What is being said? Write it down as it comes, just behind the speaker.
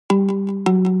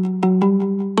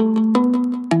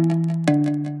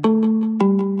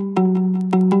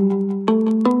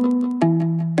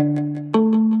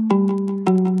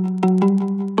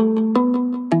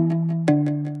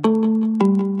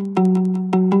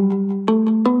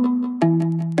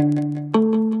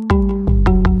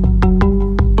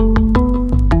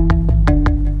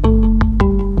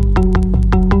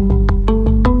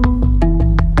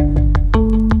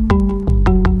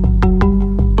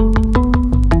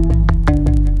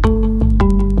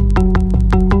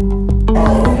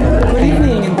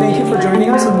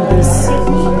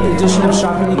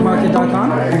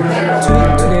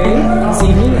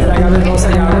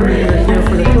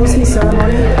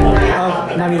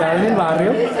Navidad en el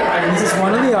Barrio, and this is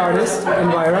one of the artists,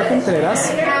 Elvira Contreras,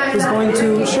 who's going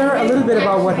to share a little bit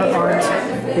about what her art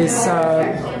is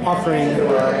offering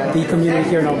the community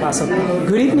here in El Paso.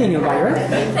 Good evening, Elvira.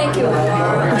 Thank you.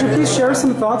 Could you please share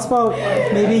some thoughts about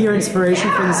maybe your inspiration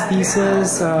for these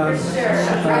pieces, a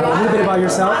little bit about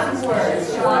yourself?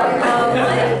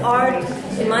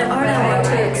 My art, I want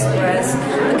to express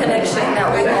the connection that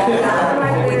we all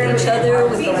have with each other,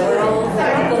 with the world, the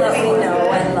people that we know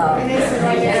and love.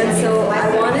 And so I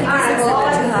wanted this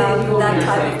exhibit to have that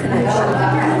type of connection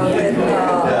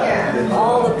with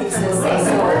all the pieces.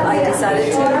 So I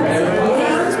decided to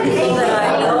paint people that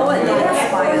I know and that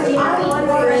inspire me.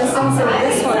 For instance, in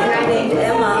this one, named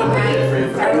Emma,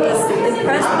 I was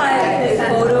impressed by a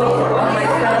photo of my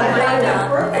friend Reina,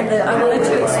 and that I wanted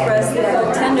to express the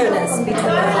tenderness between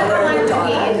my mother and her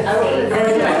daughter.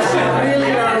 And she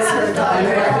really loves her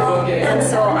daughter. And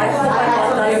so I hope I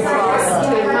got that across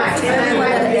to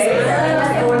everyone that is there.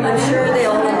 I'm sure they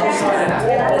all understand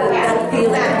that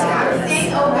feeling of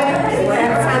tenderness.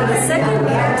 And the second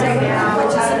painting,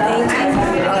 which is a painting,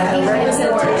 a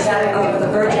representation of the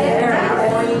Virgin Mary,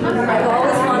 I've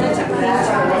always wanted to paint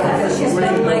her because she's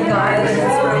been my guide and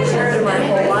inspiration through my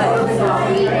whole life.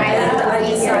 And I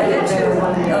decided to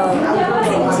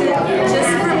paint it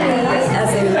just for me as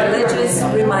a religious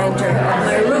reminder of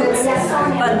my roots.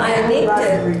 But I named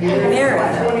it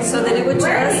Mary so that it would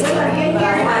just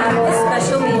have a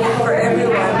special meaning for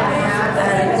everyone.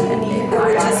 And it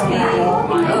would just be a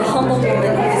humble woman who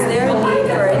is there in need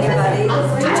for anybody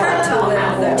to turn to in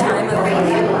their time of need.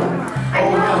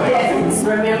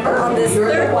 On this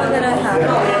third one that I have,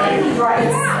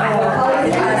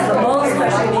 it has the most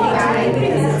special meaning to me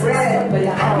because it's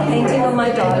a painting of my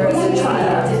daughter as a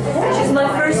child. She's my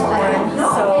firstborn,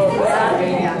 so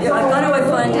I thought I would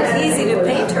find it easy to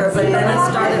paint her, but then I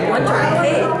started wondering,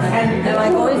 hey, am I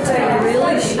going to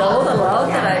really show the love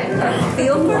that I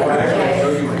feel for her?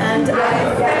 And I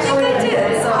actually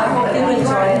did, so I hope you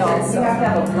enjoy it also.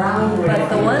 But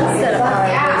the ones that are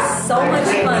so much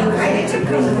fun for me to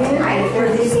paint were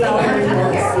these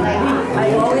ballerinas.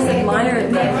 I've always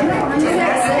admired their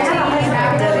tenacity,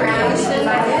 dedication,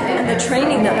 and the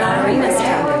training that ballerinas do.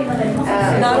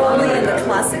 Not only in the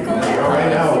classical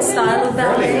style of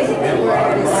ballet,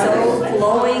 where it is so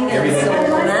flowing and so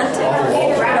romantic,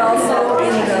 but also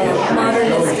in the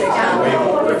modernistic ballet,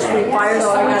 which requires so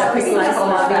much precise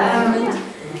body movement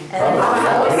and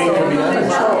also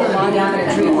control body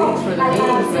imagery.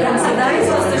 And so that is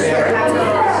just a short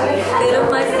bit of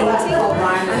my painting.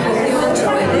 I hope you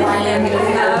enjoyed it, and if you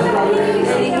have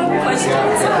any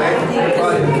questions, you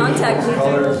can contact me.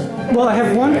 Well, I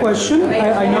have one question.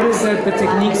 I noticed that the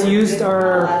techniques used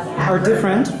are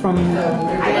different from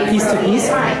piece to piece.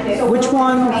 Which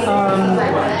one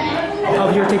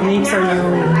of your techniques are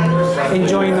you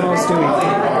enjoying the most doing? I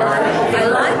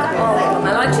like all of them.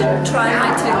 I like to try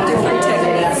my different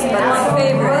techniques, but my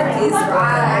favorite is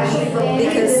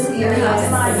because you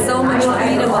have so much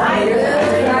freedom of movement. You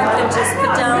can just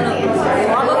put down a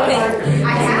blob of paint and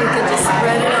you can just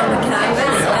spread it on the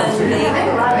canvas and make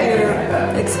your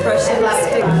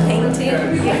expressionistic painting,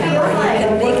 or you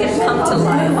can make it come to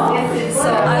life. So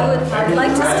I would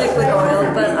like to stick with oil,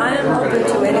 but I am open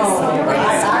to any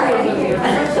style.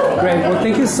 Great. Well,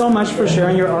 thank you so much for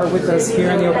sharing your art with us here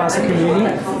in the El Paso community,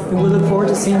 and we look forward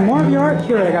to seeing more of your art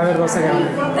here at Agave Rosa.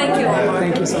 Thank you.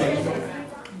 Thank you so much.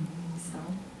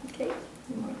 Okay,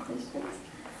 any more questions?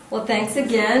 Well, thanks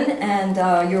again, and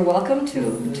you're welcome to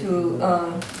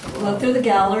look through the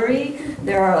gallery.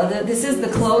 This is the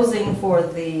closing for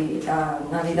the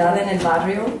Navidad en el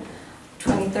Barrio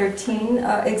 2013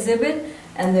 exhibit,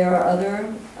 and there are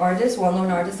other artists, well-known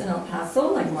artists in El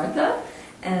Paso, like Martha,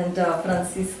 and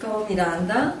Francisco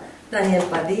Miranda, Daniel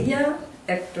Padilla,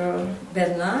 Hector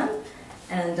Bernal,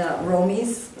 and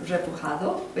Romis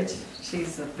Repujado, which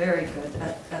she's very good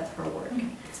at her work.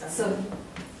 So,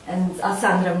 and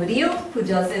Sandra Murillo, who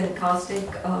does encaustic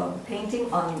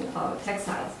painting on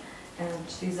textiles, and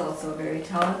she's also a very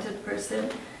talented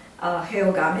person.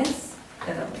 Geo Gomez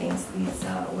paints these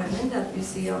women that you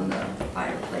see on the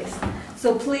fireplace.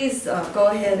 So please go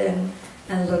ahead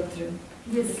and look through.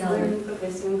 Yes,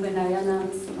 when I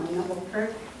announced my novel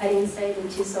her, I didn't say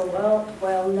that she's a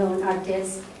well-known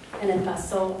artist in El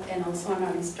Paso and also on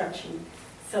our instruction.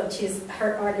 So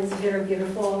her art is very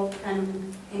beautiful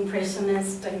and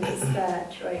impressionist. I guess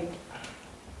that, right?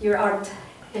 Your art.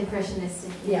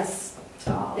 Impressionistic. Yes.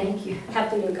 Oh, thank you.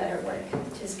 Have to look at her work.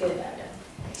 She's good at it.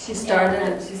 She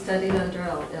studied under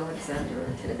Alexander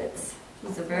Titovitz,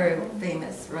 who's a very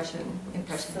famous Russian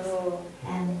impressionist. So,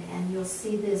 and you'll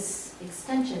see this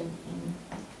extension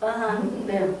in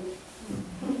there.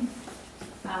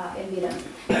 Elvira.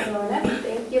 So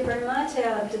thank you very much.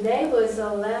 Today was the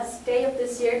last day of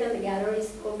this year that the gallery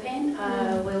is open.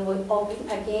 We will open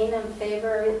again on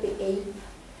February the 8th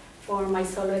for my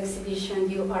solo exhibition.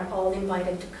 You are all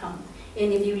invited to come.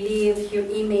 And if you leave your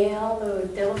email or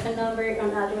telephone number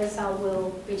and address, I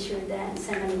will be sure that and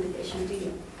send an invitation to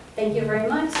you. Thank you very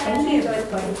much. Thank you. Enjoy the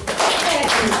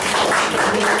party.